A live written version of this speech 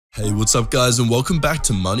Hey, what's up guys, and welcome back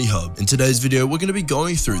to Money Hub. In today's video, we're going to be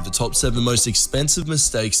going through the top 7 most expensive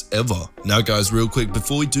mistakes ever. Now guys, real quick,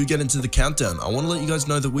 before we do get into the countdown, I want to let you guys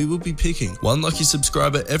know that we will be picking one lucky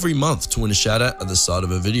subscriber every month to win a shout out at the start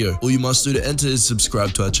of a video. All you must do to enter is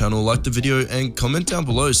subscribe to our channel, like the video, and comment down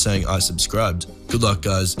below saying I subscribed. Good luck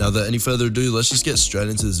guys. Now without any further ado, let's just get straight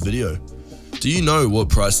into this video. Do you know what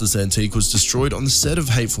priceless antique was destroyed on the set of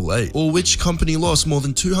Hateful Eight? Or which company lost more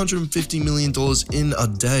than $250 million in a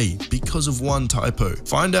day because of one typo?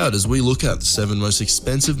 Find out as we look at the 7 most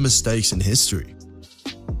expensive mistakes in history.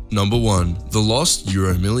 Number 1. The lost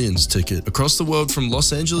Euro Millions ticket. Across the world from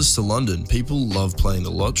Los Angeles to London, people love playing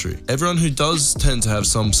the lottery. Everyone who does tend to have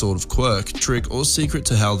some sort of quirk, trick, or secret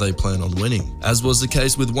to how they plan on winning. As was the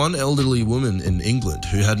case with one elderly woman in England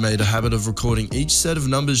who had made a habit of recording each set of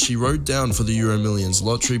numbers she wrote down for the Euro Millions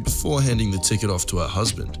lottery before handing the ticket off to her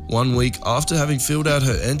husband. 1 week after having filled out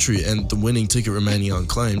her entry and the winning ticket remaining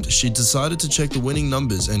unclaimed, she decided to check the winning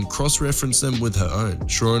numbers and cross-reference them with her own.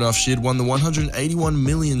 Sure enough, she had won the $181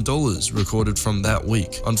 million recorded from that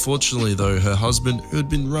week. Unfortunately though, her husband, who had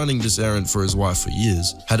been running this errand for his wife for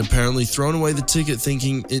years, had apparently thrown away the ticket,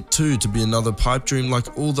 thinking it too to be another pipe dream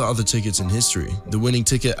like all the other tickets in history. The winning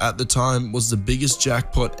ticket at the time was the biggest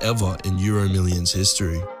jackpot ever in Euro Millions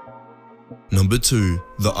history. Number 2.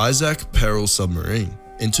 The Isaac Peral submarine.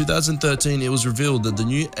 In 2013, it was revealed that the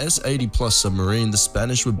new S-80 Plus submarine the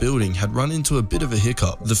Spanish were building had run into a bit of a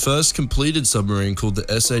hiccup. The first completed submarine, called the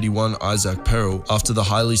S-81 Isaac Peral, after the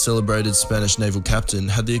highly celebrated Spanish naval captain,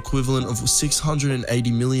 had the equivalent of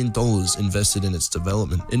 $680 million invested in its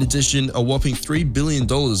development. In addition, a whopping $3 billion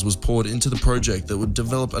was poured into the project that would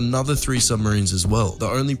develop another 3 submarines as well. The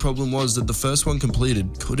only problem was that the first one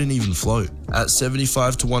completed couldn't even float. At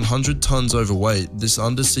 75 to 100 tons overweight, this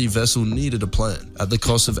undersea vessel needed a plan. At the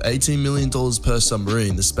cost of $18 million per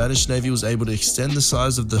submarine, the Spanish Navy was able to extend the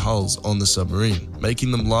size of the hulls on the submarine,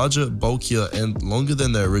 making them larger, bulkier, and longer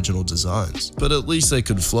than their original designs. But at least they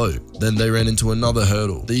could float. Then they ran into another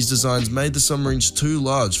hurdle. These designs made the submarines too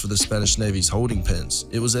large for the Spanish Navy's holding pens.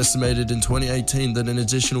 It was estimated in 2018 that an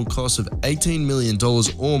additional cost of $18 million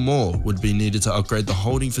or more would be needed to upgrade the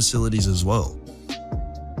holding facilities as well.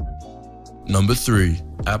 Number 3.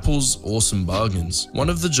 Apple's awesome bargains. One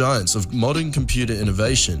of the giants of modern computer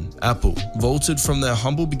innovation, Apple, vaulted from their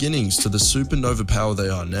humble beginnings to the supernova power they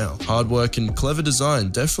are now. Hard work and clever design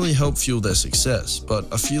definitely helped fuel their success, but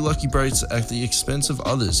a few lucky breaks at the expense of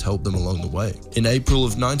others helped them along the way. In April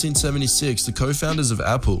of 1976, the co-founders of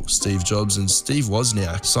Apple, Steve Jobs and Steve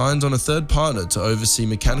Wozniak, signed on a third partner to oversee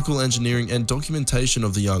mechanical engineering and documentation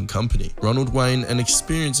of the young company. Ronald Wayne, an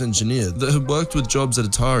experienced engineer that had worked with Jobs at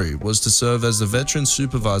Atari, was to serve as the veteran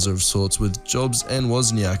supervisor of sorts, with Jobs and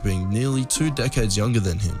Wozniak being nearly 2 decades younger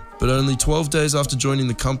than him. But only 12 days after joining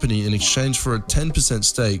the company, in exchange for a 10%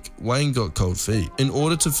 stake, Wayne got cold feet. In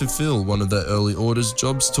order to fulfill one of their early orders,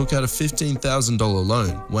 Jobs took out a $15,000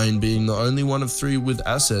 loan. Wayne, being the only one of 3 with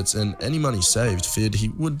assets and any money saved, feared he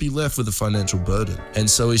would be left with a financial burden. And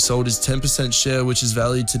so he sold his 10% share, which is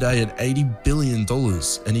valued today at $80 billion,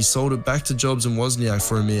 and he sold it back to Jobs and Wozniak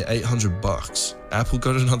for a mere $800. Apple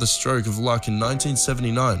got another stroke of luck in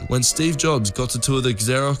 1979 when Steve Jobs got to tour the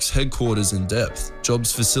Xerox headquarters in depth.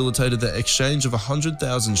 Jobs facilitated the exchange of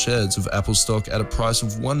 100,000 shares of Apple stock at a price of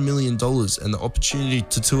 $1 million and the opportunity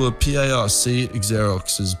to tour PARC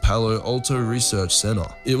Xerox's Palo Alto Research Center.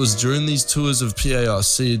 It was during these tours of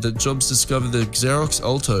PARC that Jobs discovered the Xerox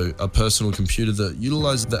Alto, a personal computer that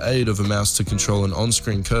utilized the aid of a mouse to control an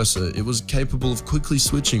on-screen cursor. It was capable of quickly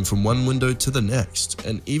switching from one window to the next,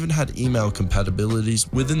 and even had email compatibility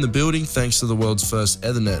within the building thanks to the world's first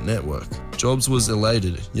Ethernet network. Jobs was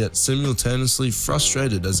elated, yet simultaneously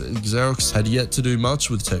frustrated, as Xerox had yet to do much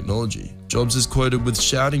with technology. Jobs is quoted with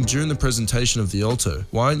shouting during the presentation of the Alto,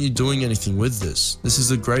 "Why aren't you doing anything with this? This is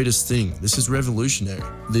the greatest thing. This is revolutionary."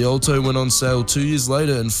 The Alto went on sale 2 years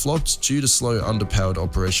later and flopped due to slow, underpowered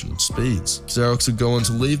operational speeds. Xerox would go on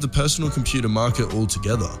to leave the personal computer market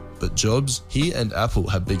altogether. But Jobs, he and Apple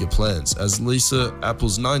had bigger plans, as Lisa,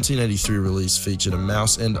 Apple's 1983 release, featured a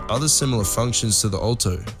mouse and other similar functions to the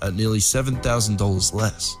Alto at nearly $7,000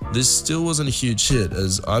 less. This still wasn't a huge hit,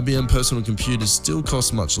 as IBM personal computers still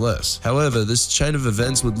cost much less. However, this chain of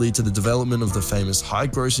events would lead to the development of the famous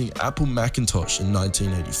high-grossing Apple Macintosh in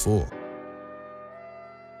 1984.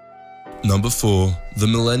 Number 4. The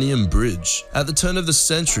Millennium Bridge. At the turn of the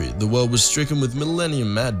century, the world was stricken with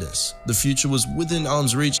millennium madness. The future was within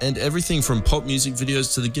arm's reach, and everything from pop music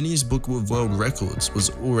videos to the Guinness Book of World Records was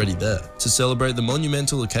already there. To celebrate the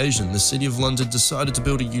monumental occasion, the City of London decided to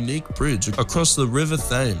build a unique bridge across the River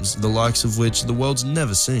Thames, the likes of which the world's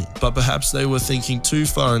never seen. But perhaps they were thinking too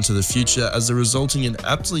far into the future, as the resulting and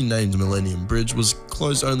aptly named Millennium Bridge was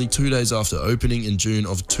closed only 2 days after opening in June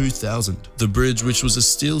of 2000. The bridge, which was a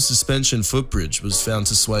steel suspension footbridge, was found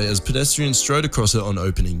to sway as pedestrians strode across it on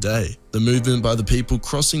opening day. The movement by the people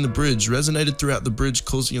crossing the bridge resonated throughout the bridge,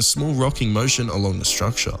 causing a small rocking motion along the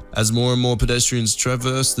structure. As more and more pedestrians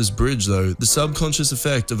traversed this bridge though, the subconscious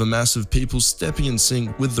effect of a mass of people stepping in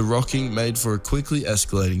sync with the rocking made for a quickly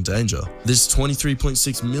escalating danger. This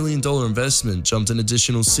 $23.6 million investment jumped an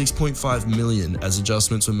additional $6.5 million as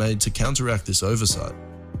adjustments were made to counteract this oversight.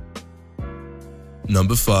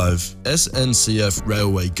 Number 5. SNCF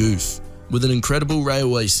Railway Goof. With an incredible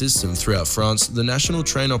railway system throughout France, the national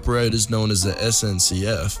train operators known as the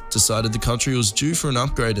SNCF decided the country was due for an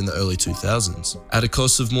upgrade in the early 2000s. At a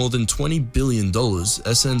cost of more than $20 billion,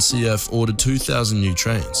 SNCF ordered 2,000 new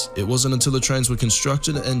trains. It wasn't until the trains were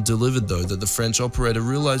constructed and delivered though that the French operator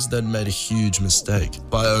realized they'd made a huge mistake.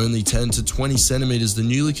 By only 10 to 20 centimeters, the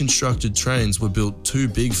newly constructed trains were built too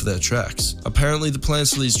big for their tracks. Apparently, the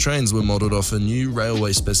plans for these trains were modeled off a new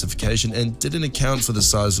railway specification and didn't account for the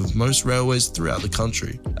size of most railways throughout the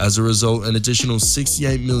country. As a result, an additional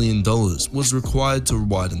 $68 million was required to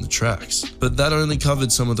widen the tracks. But that only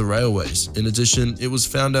covered some of the railways. In addition, it was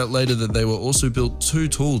found out later that they were also built too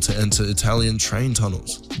tall to enter Italian train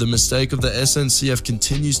tunnels. The mistake of the SNCF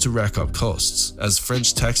continues to rack up costs, as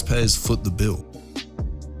French taxpayers foot the bill.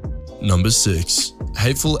 Number 6.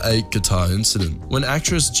 Hateful Eight guitar incident. When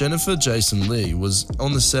actress Jennifer Jason Leigh was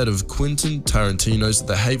on the set of Quentin Tarantino's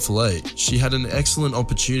The Hateful Eight, she had an excellent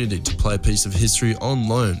opportunity to play a piece of history on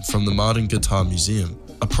loan from the Martin Guitar Museum.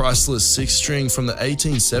 A priceless 6-string from the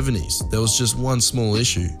 1870s. There was just one small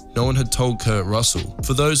issue. No one had told Kurt Russell.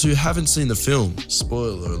 For those who haven't seen the film,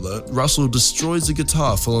 spoiler alert, Russell destroys the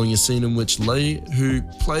guitar following a scene in which Leigh, who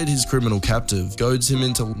played his criminal captive, goads him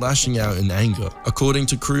into lashing out in anger. According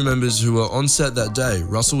to crew members who were on set that day,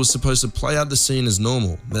 Russell was supposed to play out the scene as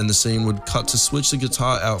normal, then the scene would cut to switch the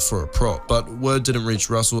guitar out for a prop, but word didn't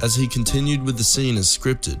reach Russell as he continued with the scene as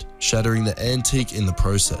scripted, shattering the antique in the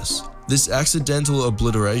process. This accidental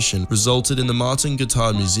obliteration resulted in the Martin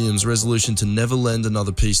Guitar Museum's resolution to never lend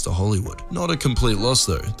another piece to Hollywood. Not a complete loss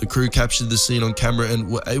though. The crew captured the scene on camera and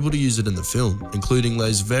were able to use it in the film, including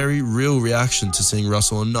Leigh's very real reaction to seeing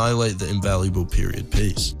Russell annihilate the invaluable period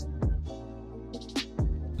piece.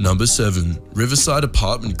 Number 7. Riverside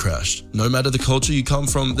apartment crashed. No matter the culture you come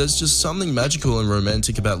from, there's just something magical and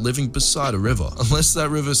romantic about living beside a river, unless that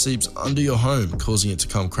river seeps under your home, causing it to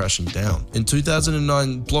come crashing down. In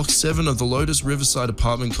 2009, Block 7 of the Lotus Riverside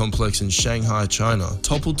apartment complex in Shanghai, China,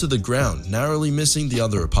 toppled to the ground, narrowly missing the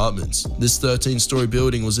other apartments. This 13-story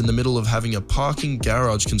building was in the middle of having a parking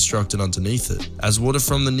garage constructed underneath it, as water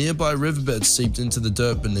from the nearby riverbed seeped into the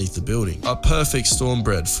dirt beneath the building. A perfect storm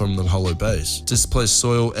bred from the hollow base, displaced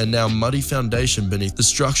soil, and now muddy foundation beneath the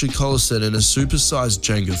structure collapsed in a supersized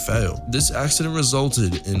Jenga fail. This accident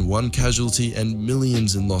resulted in 1 casualty and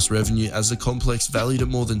millions in lost revenue, as the complex, valued at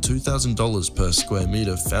more than $2,000 per square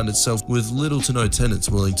meter, found itself with little to no tenants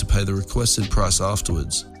willing to pay the requested price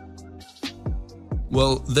afterwards.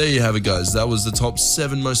 Well, there you have it guys, that was the top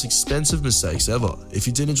 7 most expensive mistakes ever. If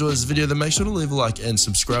you did enjoy this video, then make sure to leave a like and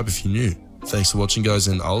subscribe if you're new. Thanks for watching guys,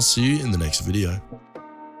 and I'll see you in the next video.